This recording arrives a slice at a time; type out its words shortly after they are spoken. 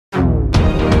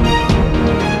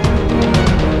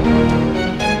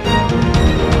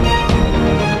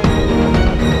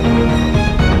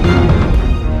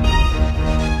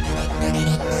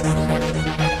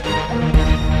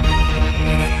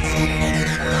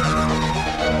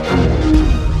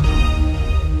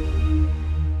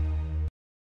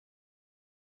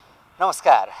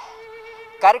नमस्कार।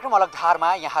 कार्यक्रम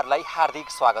अलगधारमा यहाँहरूलाई हार्दिक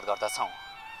स्वागत गर्दछौँ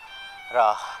र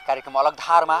कार्यक्रम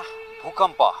अलगधारमा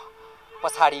भूकम्प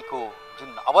पछाडिको जुन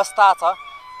अवस्था छ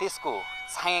त्यसको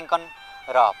छायाङ्कन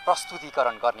र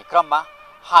प्रस्तुतिकरण गर्ने क्रममा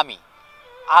हामी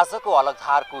आजको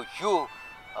अलगधारको यो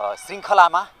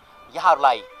श्रृङ्खलामा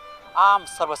यहाँहरूलाई आम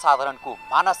सर्वसाधारणको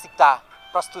मानसिकता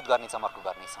प्रस्तुत गर्ने जमर्को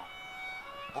गर्नेछौँ।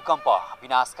 भूकम्प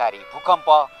विनाशकारी भूकम्प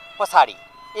पछाडि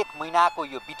 1 महिनाको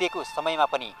यो बितेको समयमा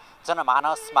पनि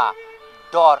जनमानसमा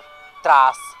डर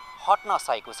त्रास हट्न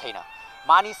सकेको छैन।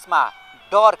 मानिसमा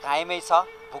डर कायमै छ।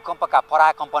 भूकम्पका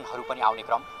पराकम्पनहरू पनि आउने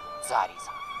क्रम जारी छ।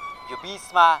 यो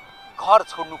बीचमा घर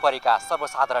छोड्नु परेका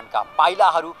सर्वसाधारणका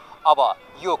पाइलाहरू अब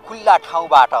यो खुल्ला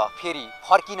ठाउँबाट फेरि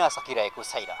फर्किन सकिरहेको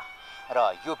छैन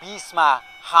र यो बीचमा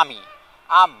हामी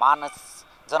आम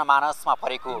जनमानसमा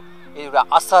परेको एउटा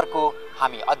असरको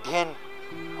हामी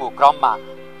अध्ययनको क्रममा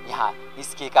यहाँ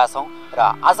निस्किएका छौँ र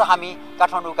आज हामी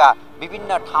काठमाडौँका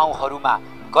विभिन्न ठाउँहरूमा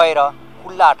गएर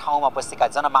खुल्ला ठाउँमा बसेका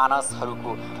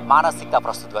जनमानसहरूको मानसिकता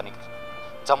प्रस्तुत गर्ने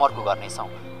जमर्को गर्नेछौँ,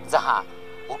 जहाँ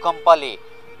भूकम्पले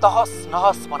तहस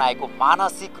नहस बनाएको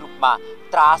मानसिक रूपमा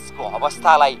त्रासको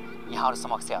अवस्थालाई यहाँहरू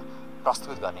समक्ष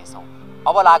प्रस्तुत गर्नेछौँ।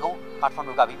 अब लागौँ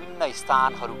काठमाडौँका विभिन्न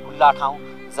स्थानहरू खुल्ला ठाउँ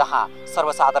जहाँ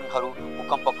सर्वसाधारणहरू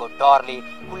भूकम्पको डरले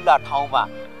खुल्ला ठाउँमा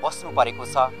बस्नु परेको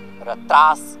छ र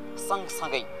त्रास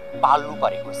सँगसँगै पाल्नु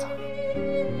परेको छ।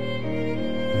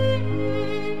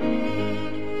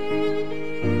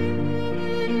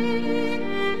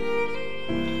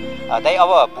 दाइ,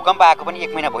 अब भूकम्प आएको पनि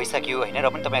 1 महिना भइसक्यो होइन, र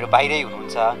पनि तपाईँहरू बाहिरै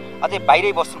हुनुहुन्छ। अझै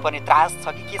बाहिरै बस्नुपर्ने त्रास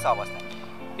छ कि के छ अवस्था?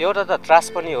 एउटा त त्रास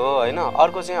पनि हो होइन,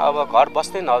 अर्को चाहिँ अब घर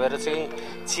बस्नै नभएर चाहिँ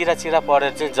चिरा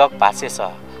परेर चाहिँ जग भाँचेछ,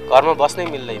 घरमा बस्नै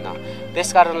मिल्दैन।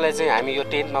 त्यस कारणले चाहिँ हामी यो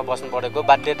टेन्टमा बस्नु परेको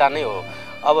बाध्यता नै हो।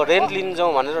 अब रेन्ट लिन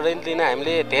जाउँ भनेर रेन्ट लिन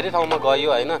हामीले धेरै ठाउँमा गयो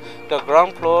होइन, त्यो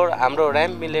ग्राउन्ड फ्लोर हाम्रो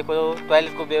ऱ्याम्प मिलेको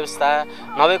टोयलेटको व्यवस्था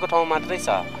नभएको ठाउँ मात्रै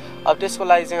छ। अब त्यसको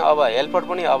लागि चाहिँ अब हेल्पर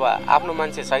पनि अब आफ्नो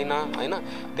मान्छे छैन होइन,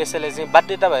 त्यसैले चाहिँ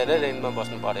बाध्यता भएर रेन्टमा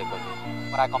बस्नु परेको।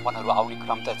 पराकम्पनहरू आउने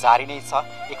क्रम त जारी नै छ।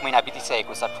 1 महिना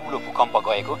बितिसकेको छ ठुलो भूकम्प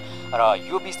गएको र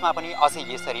यो बिचमा पनि अझै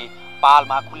यसरी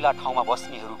पालमा खुल्ला ठाउँमा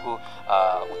बस्नेहरूको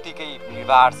उत्तिकै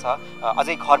भिडभाड छ।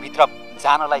 अझै घरभित्र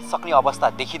जानलाई सक्ने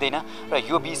अवस्था देखिँदैन र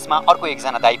यो बिचमा अर्को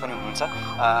एकजना दाइ पनि हुनुहुन्छ।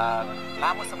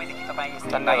 लामो समयदेखि तपाईँ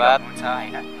यसरी हुनुहुन्छ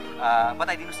होइन,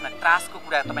 बताइदिनुहोस् न त्रासको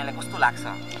कुरा तपाईँलाई कस्तो लाग्छ?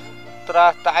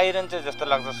 त्रास त आइरहन्छ जस्तो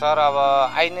लाग्छ सर। अब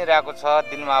आइ नै रहेको छ,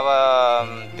 दिनमा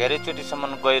अब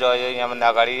धेरैचोटिसम्म गइरह्यो। यहाँभन्दा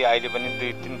अगाडि अहिले पनि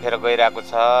 2-3 फेर गइरहेको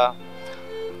छ।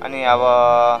 अनि अब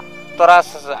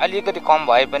त्रास अलिकति कम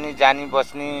भए पनि जानी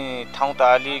बस्ने ठाउँ त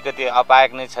अलिकति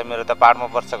अपायक नै छ। मेरो त पाहाडमा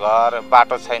पर्छ घर,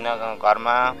 बाटो छैन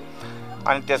घरमा,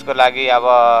 अनि त्यसको लागि अब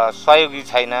सहयोगी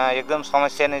छैन, एकदम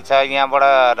समस्या नै छ।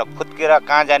 यहाँबाट फुत्केर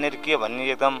कहाँ जाने के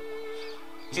भन्ने एकदम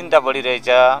चिन्ता बढिरहेछ।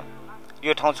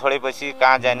 यो ठाउँ छोडेपछि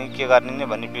कहाँ जाने के गर्ने नै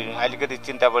भन्ने अलिकति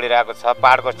चिन्ता बढिरहेको छ।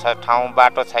 पाहाडको ठाउँ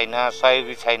बाटो छैन,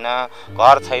 सहयोगी छैन,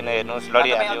 घर छैन। हेर्नुहोस्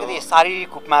लडिहाल्यो।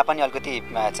 शारीरिक रूपमा पनि अलिकति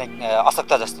चाहिँ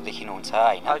अशक्त जस्तो देखिनुहुन्छ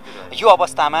होइन। यो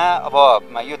अवस्थामा अब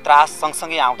यो त्रास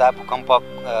सँगसँगै आउँदा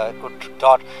भूकम्पको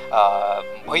डर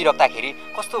भइराख्दाखेरि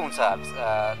कस्तो हुन्छ,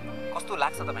 कस्तो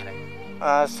लाग्छ तपाईँलाई?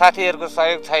 साथीहरूको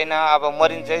सहयोग छैन, अब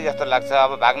मरिन्छ जस्तो लाग्छ।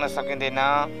 अब भाग्न सकिँदैन,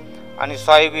 अनि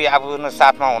सहयोगी आफ्नो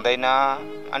साथमा हुँदैन,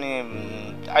 अनि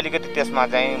अलिकति त्यसमा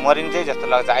चाहिँ मरिन्छै जस्तो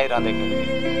लाग्छ आइरहँदाखेरि।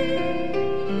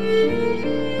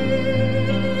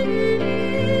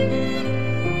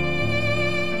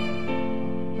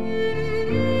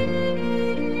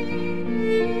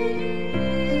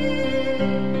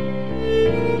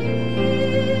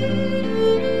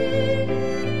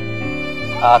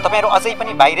 तपाईँहरू अझै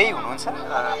पनि बाहिरै हुनुहुन्छ?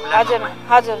 हजुर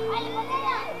हजुर।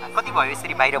 कति भयो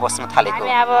यसरी बाहिर बस्न थालेको?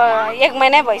 हामी अब 1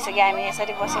 महिना भइसक्यो हामी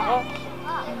यसरी बसेको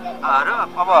र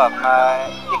अब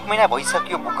 1 महिना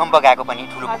भइसक्यो भूकम्प गएको पनि,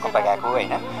 ठुलो भूकम्प गएको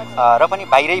होइन, र पनि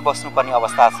बाहिरै बस्नुपर्ने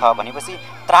अवस्था छ भनेपछि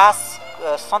त्रास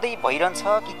सधैँ भइरहन्छ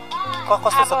कि कस्तो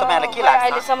छ तपाईँहरूलाई के लाग्छ?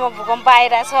 अहिलेसम्म भूकम्प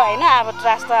आइरहेछ होइन, अब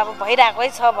त्रास त अब भइरहेकै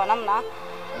छ भनौँ न।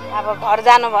 अब घर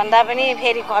जानुभन्दा पनि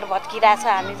फेरि घर भत्किरहेछ,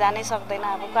 हामी जानै सक्दैन।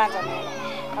 अब कहाँ जाने?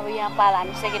 अब यहाँ पाल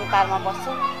हामी सेकेन्ड पालमा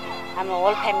बस्छौँ, हाम्रो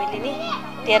होल फ्यामिली नि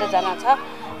 13 जना छ।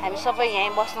 हामी सबै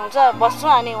यहीँ बस्छौँ।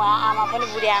 अनि उहाँ आमा पनि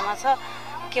बुढी आमा छ,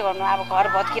 के गर्नु? अब घर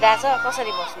भत्किरहेछ,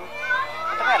 कसरी बस्नु?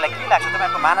 तपाईँहरूलाई के लाग्छ?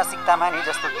 तपाईँहरूको मानसिकतामा नि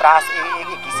जस्तो त्रास एक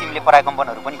किसिमले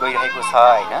पराकम्पनहरू पनि गइरहेको छ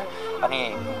होइन, अनि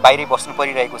बाहिरै बस्नु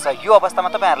परिरहेको छ। यो अवस्थामा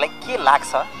तपाईँहरूलाई के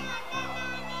लाग्छ?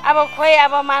 अब खोइ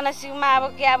अब मानसिकमा अब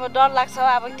के अब डर लाग्छ।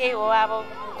 अब त्यही हो, अब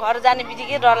घर जाने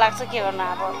बित्तिकै डर लाग्छ, के गर्नु?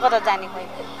 अब कता जाने खोइ,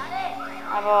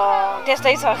 अब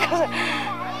त्यस्तै छ।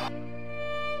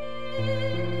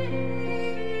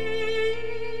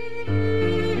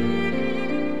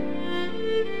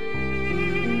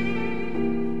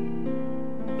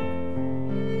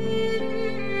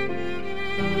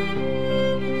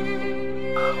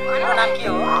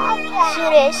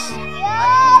 सुरेश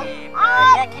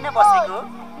यहाँ किन बसेको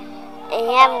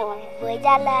यहाँ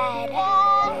भुइँचालो आएर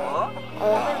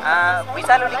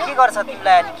भुइँचालोले के गर्छ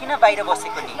तिमीलाई अनि किन बाहिर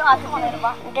बसेको नि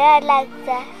डर लाग्छ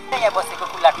यहाँ बसेको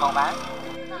खुल्ला ठाउँमा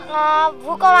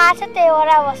भूकम्प आएको छ त्यही भएर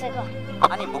बसेको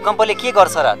अनि भूकम्पले के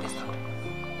गर्छ र त्यस्तो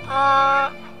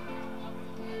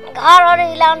घरहरू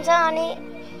हिलाउँछ अनि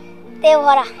त्यही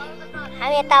भएर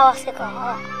हामी यता बसेको हो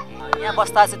यहाँ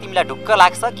बस्दा चाहिँ तिमीलाई ढुक्क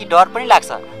लाग्छ कि डर पनि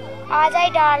लाग्छ अझै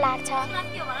डर लाग्छ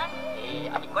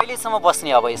अनि कहिलेसम्म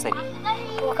बस्ने अब यसरी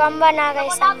भूकम्प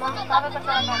नगएसम्म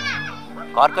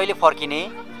घर कहिले फर्किने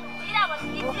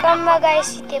भूकम्प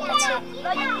गइसकेपछि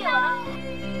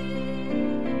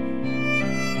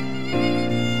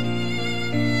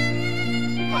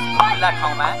खुल्ला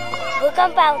ठाउँमा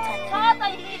भूकम्प आउँछ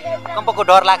भूकम्पको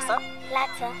डर लाग्छ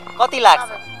कति लाग्छ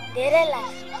धेरै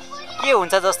लाग्छ के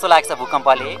हुन्छ जस्तो लाग्छ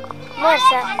भूकम्पले मर्छ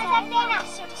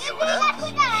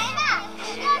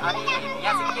अनि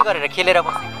यहाँ चाहिँ के गरेर खेलेर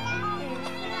बसेको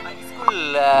स्कुल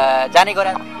जाने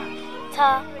गरे छ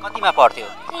कतिमा पढ्थ्यो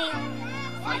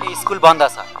अहिले स्कुल बन्द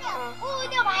छ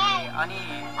अनि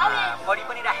पढि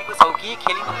पनि राखेको छौ कि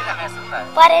खेलि पनि राखेको छौ त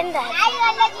परेन त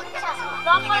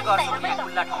के गर्छौ यहाँ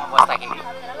खुल्ला ठाउँमा बस्दाखेरि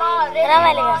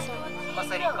रमाइलो गर्छु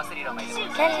कसरी कसरी रमाइलो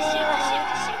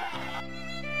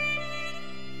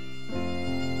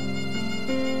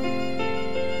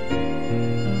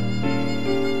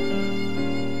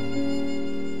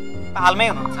पालमै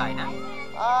हुनुहुन्छ होइन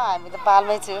हामी त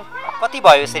पालमै छु कति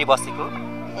भयो यसरी बसेको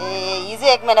हिजो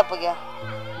 1 महिना पुग्यो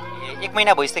 1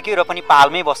 महिना भइसक्यो र पनि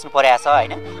पालमै बस्नु परेको छ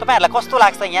होइन तपाईँहरूलाई कस्तो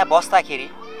लाग्छ यहाँ बस्दाखेरि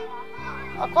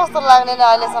कस्तो लाग्ने न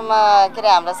अहिलेसम्म के अरे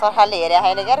हाम्रो सरकारले हेरेको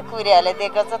छैन क्या कुहिरेहरूले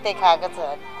दिएको छ त्यही खाएको छ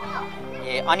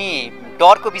अनि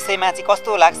डरको विषयमा चाहिँ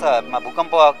कस्तो लाग्छ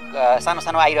भूकम्प सानो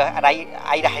सानो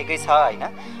आइराखेकै छ होइन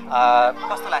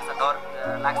कस्तो लाग्छ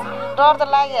डर त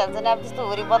लागिहाल्छ नि अब त्यस्तो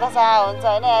हुरी बतासा हुन्छ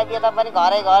होइन अब यता पनि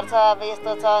घरै घर छ अब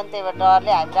यस्तो छ अनि त्यही भएर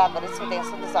डरले हामी रातभरि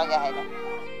सुत्नु सकेको छैन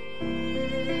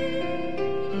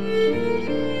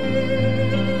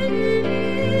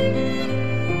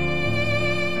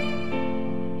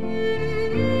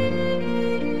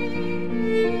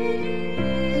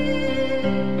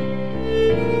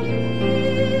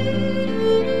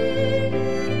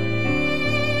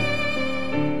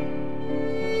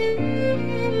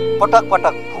पटक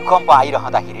पटक भूकम्प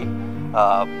आइरहँदाखेरि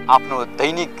आफ्नो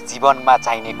दैनिक जीवनमा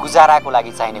चाहिने गुजाराको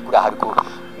लागि चाहिने कुराहरूको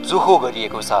जोहो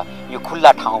गरिएको छ यो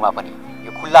खुल्ला ठाउँमा पनि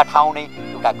यो खुल्ला ठाउँ नै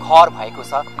एउटा घर भएको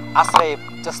छ आश्रय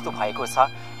जस्तो भएको छ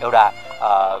एउटा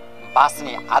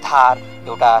बाँच्ने आधार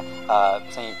एउटा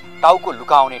चाहिँ टाउको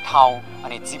लुकाउने ठाउँ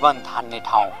अनि जीवन धान्ने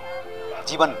ठाउँ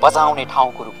जीवन बचाउने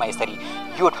ठाउँको रूपमा यसरी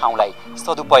यो ठाउँलाई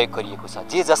सदुपयोग गरिएको छ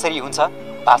जे जसरी हुन्छ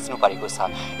बाँच्नु परेको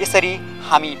छ यसरी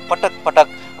हामी पटक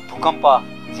पटक भूकम्प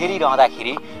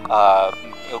झेलिरहँदाखेरि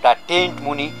एउटा टेन्ट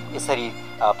मुनि यसरी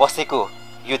बसेको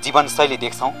यो जीवनशैली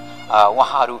देख्छौँ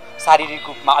उहाँहरू शारीरिक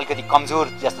रूपमा अलिकति कमजोर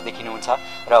जस्तो देखिनुहुन्छ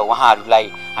र उहाँहरूलाई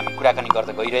हामी कुराकानी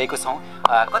गर्दै गइरहेको छौँ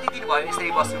कति दिन भयो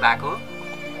यसरी बस्नु भएको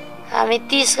हामी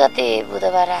 30 गते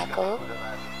बुधबार आएको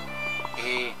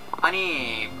ए अनि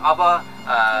अब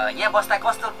यहाँ बस्दा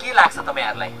कस्तो के लाग्छ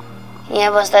तपाईँहरूलाई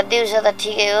यहाँ बस्दा दिउँसो त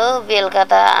ठिकै हो बेलुका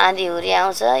त आँधी हुरी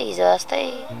आउँछ हिजो जस्तै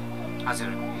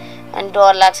हजुर अनि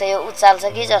डर लाग्छ यो उचाल्छ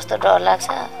कि जस्तो डर लाग्छ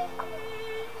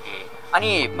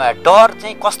अनि डर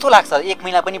चाहिँ कस्तो लाग्छ 1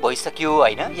 महिना पनि भइसक्यो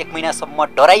होइन 1 महिनासम्म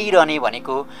डराइरहने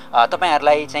भनेको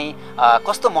तपाईँहरूलाई चाहिँ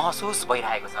कस्तो महसुस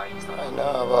भइरहेको छ होइन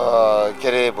अब के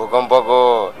अरे भूकम्पको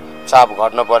चाप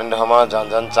घट्न पर्ने ठाउँमा झन्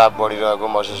झन् चाप बढिरहेको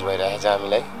महसुस भइरहेको छ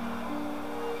हामीलाई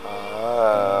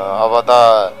अब त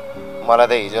मलाई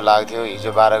त हिजो लाग्थ्यो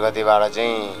हिजो 12 गतेबाट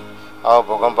चाहिँ अब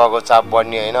भूकम्पको चाप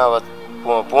बढ्ने होइन अब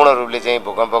पूर्ण रूपले चाहिँ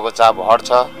भूकम्पको चाप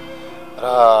हट्छ र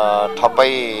ठप्पै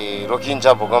रोकिन्छ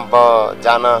भूकम्प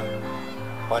जान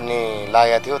भन्ने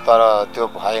लागेको थियो तर त्यो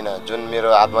भएन जुन मेरो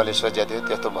आत्माले सोचेको थियो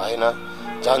त्यस्तो भएन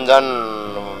झन् झन्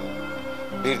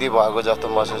वृद्धि भएको जस्तो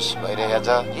महसुस भइरहेको छ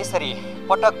यसरी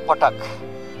पटक पटक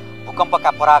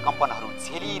भूकम्पका पराकम्पनहरू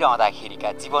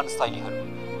झेलिरहँदाखेरिका जीवनशैलीहरू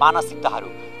मानसिकताहरू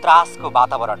त्रासको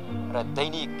वातावरण र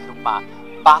दैनिक रूपमा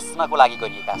बाँच्नको लागि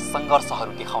गरिएका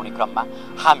सङ्घर्षहरू देखाउने क्रममा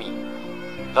हामी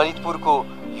ललितपुरको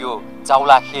यो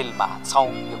जाउला खेलमा छौँ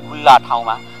यो खुल्ला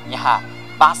ठाउँमा यहाँ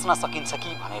बाँच्न सकिन्छ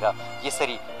कि भनेर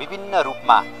यसरी विभिन्न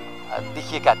रूपमा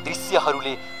देखिएका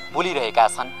दृश्यहरूले बोलिरहेका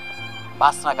छन्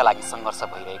बाँच्नका लागि सङ्घर्ष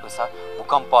भइरहेको छ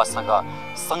भूकम्पसँग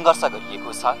सङ्घर्ष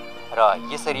गरिएको छ र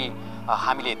यसरी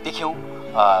हामीले देख्यौँ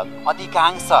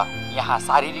अधिकांश यहाँ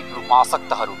शारीरिक रूपमा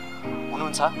अशक्तहरू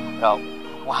हुनुहुन्छ र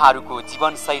उहाँहरूको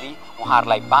जीवनशैली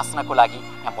उहाँहरूलाई बाँच्नको लागि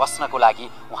यहाँ बस्नको लागि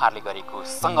उहाँहरूले गरेको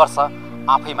सङ्घर्ष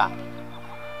आफैमा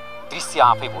दृश्य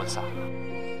आफै बोल्छ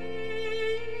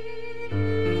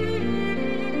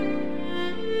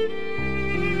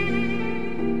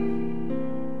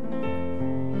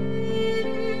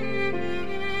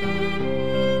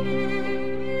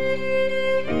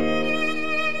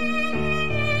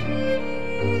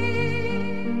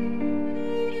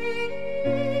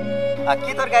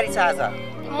के तरकारी छ आज?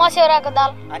 मस्यौराको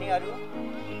दाल। अनि अरू?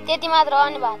 त्यति मात्र हो।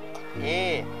 अनि भात।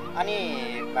 ए अनि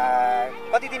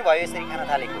कति दिन भयो यसरी खान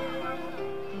थालेको?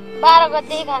 12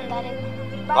 गते खान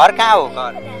थालेको। घर कहाँ हो?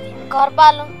 घर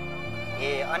पालो। ए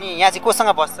अनि यहाँ चाहिँ कोसँग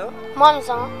बस्छौ?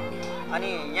 मम्मीसँग। अनि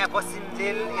यहाँ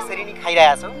बसिन्जेल यसरी नै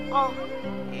खाइरहेछौ?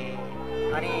 ए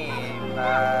अनि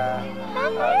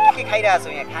के खाइरहेछौ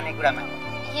यहाँ खानेकुरामा?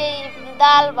 यही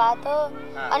दाल भात हो।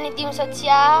 अनि दिउँसो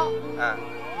चिया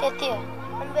त्यति हो।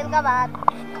 अनि बेलुका भात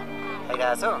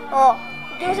खाइरहेछौ?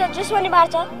 दिउँसो जुस पनि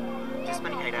बार्छ। जुस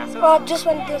पनि खाइरहेछौ? जुस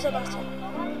पनि दिउँसो बार्छ।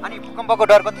 अनि भूकम्पको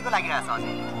डर कतिको लागिरहेछ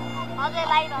अझै? अझै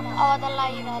लागिरहेछ। अब त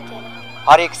लागिरहेछ।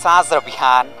 हरेक साँझ र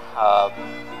बिहान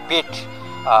पेट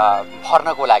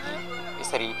भर्नको लागि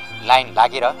यसरी लाइन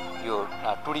लागेर यो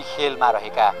टुडी खेलमा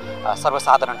रहेका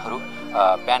सर्वसाधारणहरू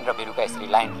बिहान र बेलुका यसरी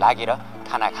लाइन लागेर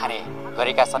खाना खाने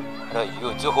गरेका छन् र यो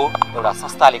जो हो एउटा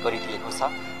संस्थाले गरिदिएको छ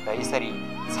र यसरी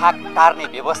छाक टार्ने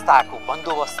व्यवस्थाको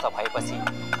बन्दोबस्त भएपछि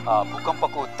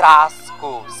भूकम्पको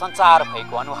त्रासको सञ्चार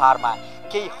भएको अनुहारमा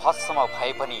केही हदसम्म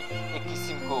भए पनि एक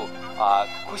किसिमको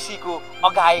खुसीको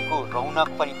अगाएको रौनक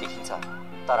पनि देखिन्छ।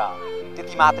 तर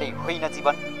त्यति मात्रै होइन,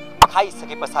 जीवन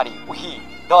खाइसके पछाडि उही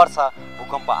डर छ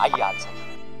भूकम्प आइहाल्छ।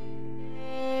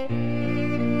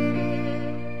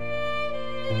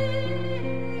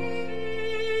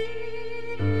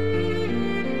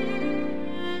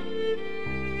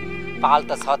 पाल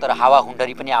त छ तर हावा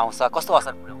हुन्डरी पनि आउँछ, कस्तो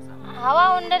असर पुर्याउँछ? हावा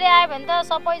हुन्डरी आयो भने त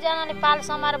सबैजनाले पाल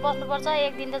समाएर बस्नुपर्छ।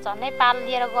 एक दिन त झन्डै पाल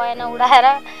लिएर गएन उडाएर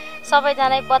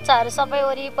सबैजना बच्चाहरू सबै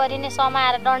वरिपरि नै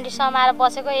समाएर डन्डी समाएर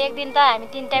बसेको। एक दिन त हामी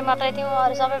 3 टाइम मात्रै थियौँ,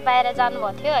 अरू सबै बाहिर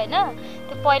जानुभएको थियो होइन।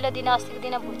 त्यो पहिलो दिन अस्तिको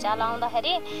दिन भुइँचालो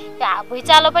आउँदाखेरि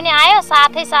भुइँचालो पनि आयो,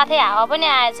 साथै साथै हावा पनि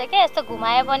आएछ क्या, यस्तो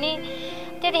घुमायो पनि।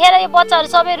 त्यतिखेर यो बच्चाहरू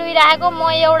सबै रोइरहेको,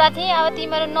 म एउटा थिएँ। अब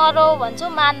तिमीहरू नरो भन्छु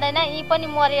मान्दैन, यी पनि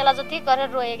मरिएला जति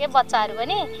गरेर रोए क्या बच्चाहरू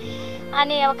पनि।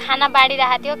 अनि अब खाना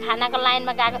बाँडिरहेको थियो, खानाको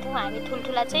लाइनमा गएको थियौँ हामी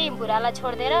ठुल्ठुला चाहिँ बुढालाई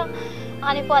छोडिदिएर।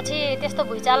 अनि पछि त्यस्तो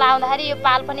भुइँचालो आउँदाखेरि यो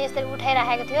पाल पनि यसरी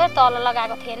उठाइराखेको थियो, तल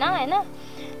लगाएको थिएन होइन।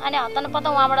 अनि हत्तनपत्त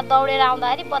उहाँबाट दौडेर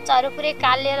आउँदाखेरि बच्चाहरू पुरै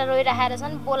कालिएर रोइरहेका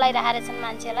छन्, बोलाइरहेका छन्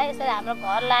मान्छेलाई। यसरी हाम्रो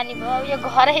घर लाने भयो, यो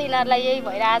घरै यिनीहरूलाई यही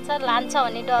भइरहेछ, लान्छ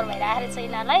भन्ने डर भइरहेको रहेछ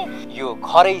यिनीहरूलाई। यो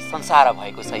घरै संसार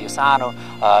भएको छ, यो सानो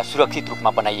सुरक्षित रूपमा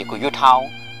बनाइएको यो ठाउँ।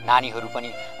 नानीहरू पनि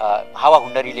हावा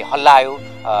हुन्डरीले हल्लायो,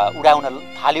 उडाउन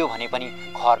थाल्यो भने पनि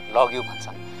घर लग्यो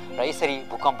भन्छन्। र यसरी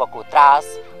भूकम्पको त्रास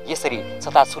यसरी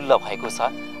छताछुल्ल भएको छ,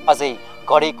 अझै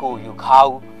गढेको यो घाउ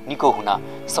निको हुन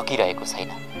सकिरहेको छैन।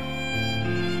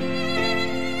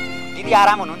 दिदी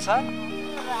आराम हुनुहुन्छ?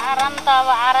 आराम त अब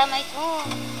आरामै छु,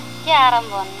 के आराम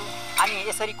भन्नु। अनि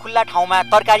यसरी खुल्ला ठाउँमा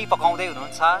तरकारी पकाउँदै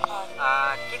हुनुहुन्छ,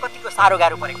 के कतिको साह्रो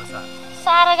गाह्रो परेको छ?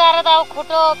 साह्रो गाह्रो त अब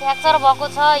खुट्टो फ्र्याक्चर भएको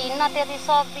छ, हिँड्न त्यति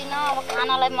सक्दिनँ, अब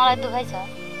खानालाई मलाई दुखै छ।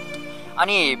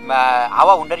 अनि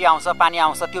हावा हुन्डरी आउँछ, पानी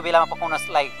आउँछ, त्यो बेलामा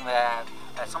पकाउनलाई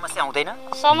समस्या हुँदैन?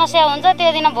 समस्या हुन्छ,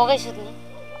 त्यो दिन भोकै सुत्ने।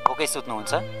 भोकै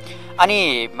सुत्नुहुन्छ।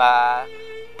 अनि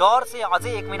डर चाहिँ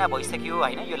अझै 1 महिना भइसक्यो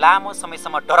होइन, यो लामो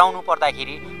समयसम्म डराउनु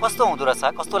पर्दाखेरि कस्तो हुँदो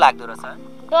रहेछ, कस्तो लाग्दो रहेछ?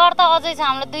 डर त अझै छ,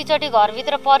 हाम्रो 2 चोटि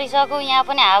घरभित्र परिसक्यो। यहाँ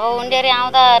पनि हावा हुन्डरी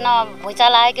आउँदा न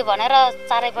भुइँचालो आयो कि भनेर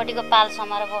चारैपट्टिको पाल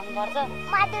समाएर बस्नुपर्छ।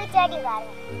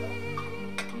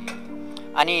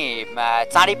 अनि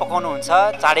चाँडै पकाउनुहुन्छ,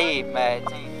 चाँडै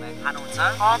चाहिँ खानुहुन्छ,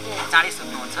 चाँडै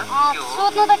सुत्नुहुन्छ?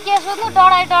 सुत्नु त के सुत्नु,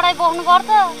 डढाइ बस्नुपर्छ,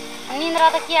 निन्द्रा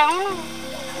त के आउनु।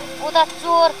 उता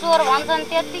चोर चोर भन्छन्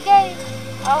त्यत्तिकै,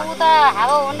 अब उता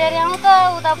हावा हुन्डरी आउँछ,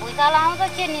 उता भुइँचालो आउँछ,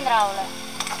 के निन्द्रा होला।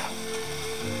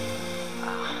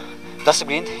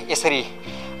 दर्शकवृन्द, यसरी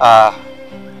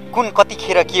कुन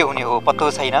कतिखेर के हुने हो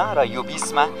पत्तो छैन र यो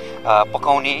बिचमा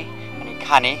पकाउने अनि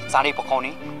खाने, चाँडै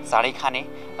पकाउने चाँडै खाने,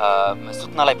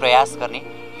 सुत्नलाई प्रयास गर्ने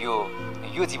यो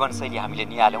जीवनशैली हामीले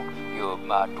निहाल्यौँ यो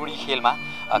टुडी खेलमा।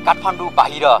 काठमाडौँ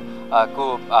बाहिरको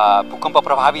भूकम्प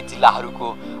प्रभावित जिल्लाहरूको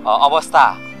अवस्था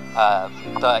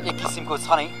त एक किसिमको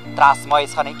छ नै, त्रासमय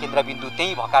छ नै। केन्द्रबिन्दु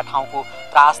त्यही भएका ठाउँको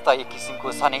त्रास त एक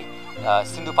किसिमको छ नै।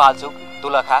 सिन्धुपाल्चोक,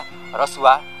 दोलखा,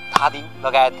 रसुवा, धादिङ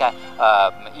लगायतका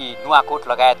यी नुवाकोट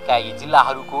लगायतका यी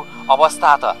जिल्लाहरूको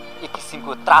अवस्था त एक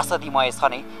किसिमको त्रासदीमय छ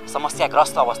नै,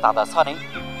 समस्याग्रस्त अवस्था त छ नै।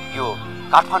 यो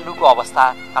काठमाडौँको अवस्था,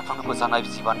 काठमाडौँको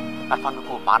जनजीवन,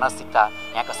 काठमाडौँको मानसिकता,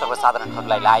 यहाँका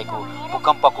सर्वसाधारणहरूलाई लागेको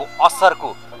भूकम्पको असरको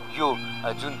यो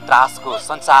जुन त्रासको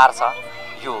सञ्चार छ,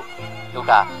 यो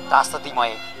एउटा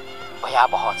त्रासदीमय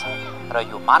भयावह छ र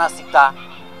यो मानसिकता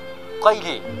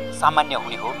कहिले सामान्य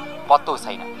हुने हो पत्तो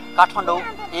छैन। काठमाडौँ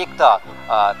एक त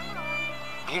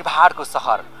भिडभाडको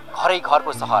सहर, घरै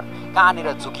घरको सहर,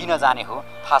 कहाँनिर जोगिन जाने हो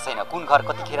थाहा छैन, कुन घर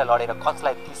कतिखेर लडेर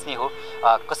कसलाई थिच्ने हो,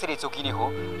 कसरी जोगिने हो।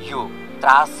 यो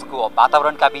त्रासको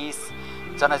वातावरणका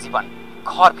बीच जनजीवन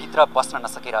घरभित्र बस्न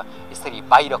नसकेर यसरी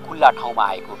बाहिर खुल्ला ठाउँमा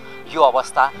आएको यो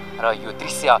अवस्था र यो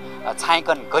दृश्य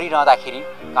छायाङ्कन गरिरहँदाखेरि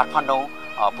काठमाडौँ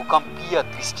भूकम्पीय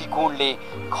दृष्टिकोणले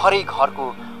घरको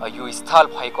यो स्थल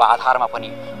भएको आधारमा पनि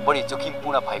बढी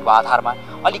जोखिमपूर्ण भएको आधारमा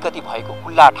अलिकति भएको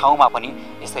खुल्ला ठाउँमा पनि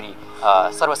यसरी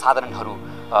सर्वसाधारणहरू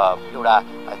एउटा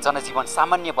जनजीवन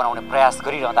सामान्य बनाउने प्रयास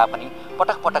गरिरहँदा पनि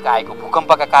पटक पटक आएको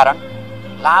भूकम्पका कारण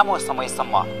लामो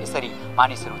समयसम्म यसरी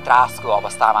मानिसहरू त्रासको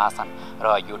अवस्थामा छन्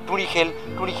र यो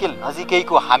टुँडीखेल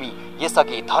नजिकैको हामी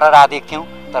यसअघि धरहरा देख्थ्यौँ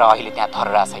तर अहिले त्यहाँ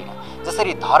धरहरा छैन।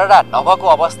 जसरी धरहरा नभएको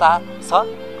अवस्था छ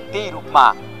त्यही रूपमा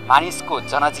मानिसको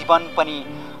जनजीवन पनि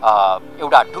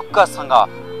एउटा ढुक्कसँग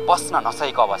बस्न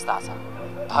नसकेको अवस्था छ।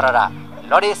 धरहरा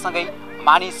लडेसँगै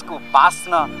मानिसको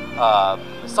बाँच्न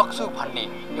सक्छु भन्ने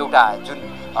एउटा जुन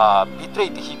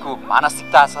भित्रैदेखिको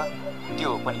मानसिकता छ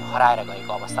त्यो पनि हराएर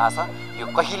गएको अवस्था छ। यो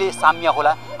कहिले साम्य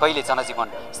होला, कहिले जनजीवन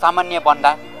सामान्य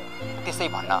बन्दा त्यसै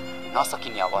भन्न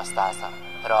नसकिने अवस्था छ।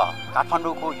 र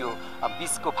काठमाडौँको यो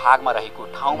बिचको भागमा रहेको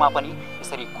ठाउँमा पनि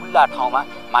यसरी खुल्ला ठाउँमा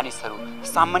मानिसहरू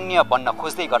सामान्य बन्न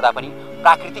खोज्दै गर्दा पनि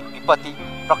प्राकृतिक विपत्ति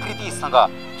प्रकृतिसँग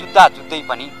जुत्दै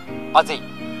पनि अझै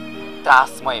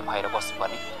त्रासमय भएर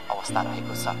बस्नुपर्ने अवस्था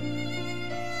रहेको छ।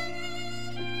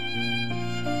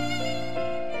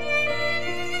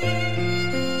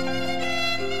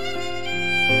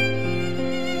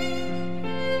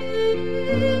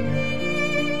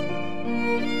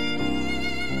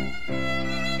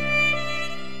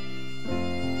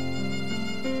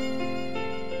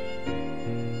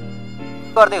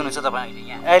 गर्दै हुनुहुन्छ तपाईँ अहिले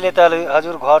यहाँ? अहिले त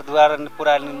हजुर घरद्वार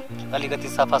पुरा अलिकति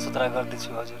सफा सुथरा गर्दैछु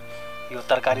हजुर। यो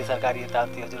तरकारी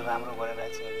यताउति हजुर राम्रो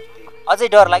भइरहेछ हजुर। अझै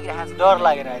डर लागिरहेछ? डर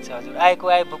लागिरहेछ हजुर।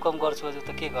 आए भूकम्प गर्छु हजुर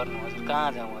त के गर्नु हजुर,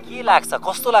 कहाँ जाउँ हजुर? के लाग्छ,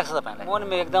 कस्तो लाग्छ तपाईँलाई?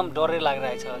 मनमे एकदम डरै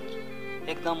लागिरहेछ हजुर,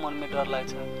 एकदम मनमे डर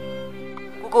लाग्छ।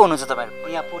 को हुनुहुन्छ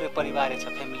तपाईँहरू? यहाँ पुरै परिवार छ,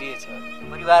 फ्यामिली छ।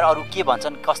 परिवार अरू के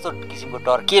भन्छन्, कस्तो किसिमको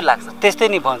डर के लाग्छ? त्यस्तै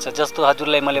नै भन्छ जस्तो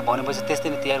हजुरलाई मैले भनेपछि त्यस्तै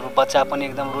नै तिनीहरूको बच्चा पनि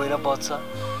एकदम रोएर बस्छ,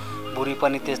 बुढी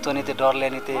पनि त्यस्तो नै, त्यो डरले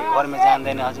नि त्यो घरमा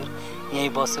जान्दैन हजुर, यहीँ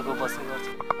बसेको गर्छ।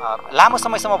 लामो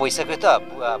समयसम्म भइसक्यो त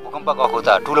भूकम्प गएको,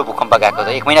 त ठुलो भूकम्प गएको त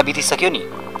 1 महिना बितिसक्यो नि?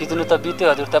 बित्नु त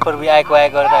बित्यो हजुर, तपाईँ आएको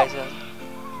गरिरहेछ।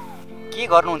 के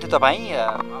गर्नुहुन्थ्यो तपाईँ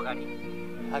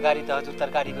अगाडि त हजुर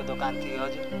तरकारीको दोकान थियो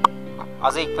हजुर।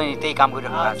 अझै पनि त्यही काम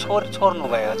गरिरहनु? छोड्नु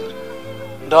भयो हजुर,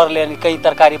 डरले अनि कहीँ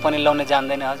तरकारी पनि ल्याउन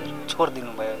जान्दैन हजुर,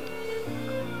 छोडिदिनु भयो हजुर।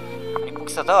 अनि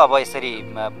पुग्छ त अब यसरी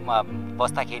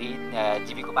बस्दाखेरि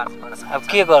जीविकोपार्जन गर्न सक्छ? अब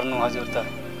के गर्नु हजुर, त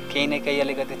केही न केही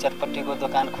अलिकति चटपटीको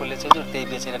दोकान खोलेको हजुर, त्यही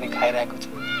बेचेर नै खाइरहेको छु,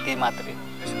 त्यही मात्रै।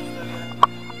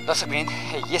 दर्शकवृन्द,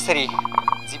 यसरी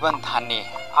जीवन धान्ने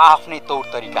आफ्नै तौर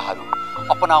तरिकाहरू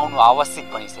अपनाउनु आवश्यक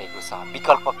बनिसकेको छ।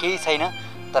 विकल्प केही छैन,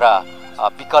 तर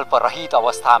विकल्प रहित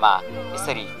अवस्थामा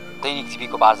यसरी दैनिक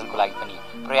जीविकोपार्जनको लागि पनि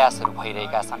प्रयासहरू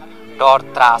भइरहेका छन्। डर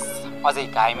त्रास अझै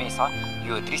कायमै छ।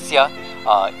 यो दृश्य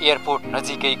एयरपोर्ट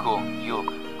नजिकैको यो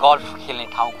गल्फ खेल्ने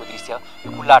ठाउँको दृश्य, यो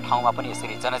खुल्ला ठाउँमा पनि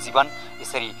यसरी जनजीवन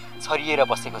यसरी छरिएर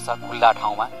बसेको छ। खुल्ला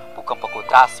ठाउँमा भूकम्पको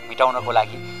त्रास मिटाउनको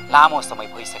लागि लामो समय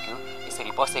भइसक्यो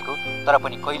यसरी बसेको, तर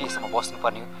पनि कहिलेसम्म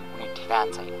बस्नुपर्ने कुनै ठेगान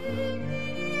छैन।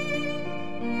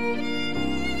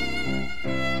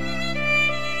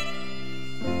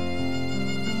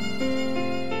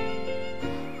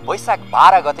 वैशाख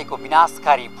 12 गतेको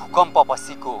विनाशकारी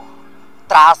भूकम्पपछिको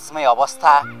त्रासमय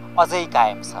अवस्था अझै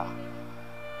कायम छ।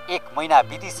 1 महिना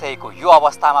बितिसकेको यो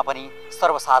अवस्थामा पनि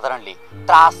सर्वसाधारणले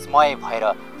त्रासमय भएर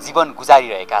जीवन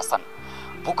गुजारिरहेका छन्।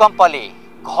 भूकम्पले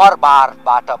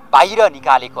घरबारबाट बाहिर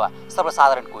निकालेको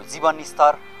सर्वसाधारणको जीवन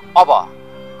स्तर अब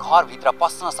घरभित्र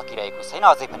पस्न सकिरहेको छैन।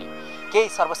 अझै पनि केही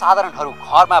सर्वसाधारणहरू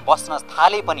घरमा बस्न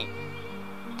थाले पनि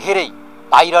धेरै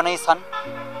बाहिर नै छन्।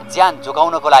 ज्यान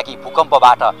जोगाउनको लागि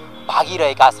भूकम्पबाट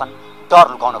भागिरहेका छन्, डर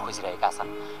लुकाउन खोजिरहेका छन्।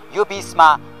 यो बीचमा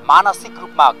मानसिक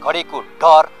रूपमा घटेको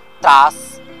डर त्रास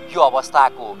यो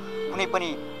अवस्थाको कुनै पनि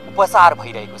उपचार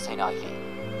भइरहेको छैन। अहिले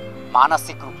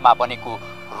मानसिक रूपमा बनेको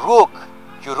रोग,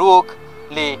 यो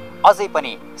रोगले अझै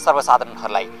पनि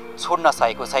सर्वसाधारणहरूलाई छोड्न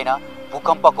सकेको छैन।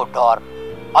 भूकम्पको डर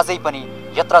अझै पनि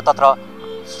यत्रतत्र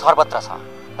सर्वत्र छ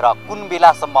र कुन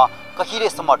बेलासम्म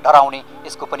कहिलेसम्म डराउने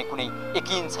यसको पनि कुनै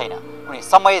यकिन छैन, कुनै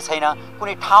समय छैन,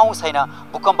 कुनै ठाउँ छैन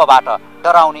भूकम्पबाट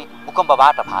डराउने,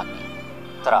 भूकम्पबाट भाग्ने।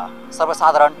 तर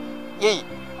सर्वसाधारण यही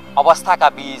अवस्थाका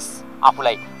बीच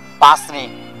आफूलाई बाँच्ने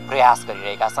प्रयास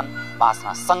गरिरहेका छन्,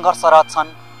 बाँच्न सङ्घर्षरत छन्।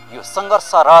 यो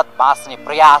सङ्घर्षरत बाँच्ने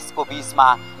प्रयासको बीचमा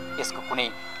यसको कुनै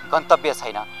गन्तव्य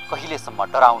छैन, कहिलेसम्म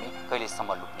डराउने, कहिलेसम्म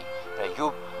लुक्ने। र यो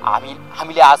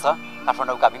हामीले आज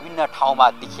काठमाडौँका विभिन्न ठाउँमा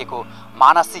देखिएको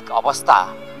मानसिक अवस्था,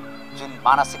 जुन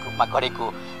मानसिक रूपमा गरेको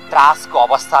त्रासको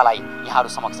अवस्थालाई यहाँहरू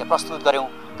समक्ष प्रस्तुत गऱ्यौँ।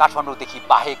 काठमाडौँदेखि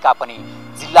बाहेकका पनि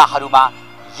जिल्लाहरूमा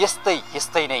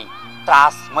यस्तै नै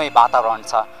त्रासमय वातावरण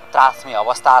छ, त्रासमय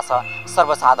अवस्था छ।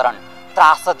 सर्वसाधारण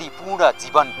त्रासदीपूर्ण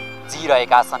जीवन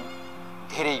जिइरहेका छन्,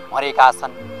 धेरै मरेका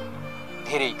छन्,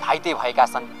 धेरै घाइते भएका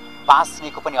छन्।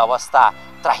 बाँच्नेको पनि अवस्था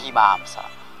त्राहिमाम छ।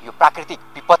 यो प्राकृतिक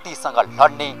विपत्तिसँग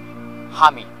लड्ने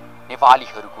हामी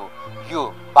नेपालीहरूको यो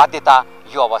बाध्यता,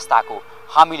 यो अवस्थाको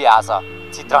हामीले आज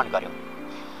चित्रण गर्यौँ।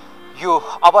 यो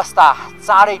अवस्था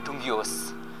चाँडै टुङ्गियोस्,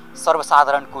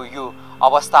 सर्वसाधारणको यो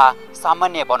अवस्था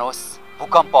सामान्य बनोस्,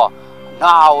 भूकम्प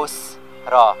नआओस्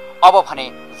र अब भने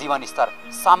जीवनस्तर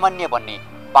सामान्य बन्ने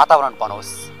वातावरण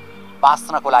बनोस्,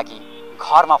 बाँच्नको लागि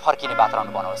घरमा फर्किने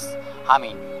वातावरण बनोस्।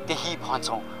 हामी त्यही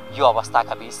भन्छौँ यो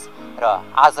अवस्थाका बीच। र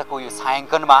आजको यो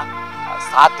छायाङ्कनमा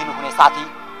साथ दिनुहुने साथी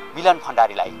मिलन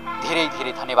भण्डारीलाई धेरै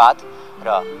धेरै धन्यवाद। र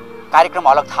कार्यक्रम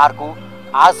अलगधारको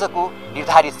आजको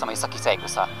निर्धारित समय सकिसकेको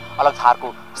छ। अलगधारको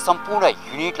सम्पूर्ण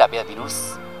युनिटलाई बिदा दिनुहोस्।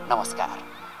 नमस्कार।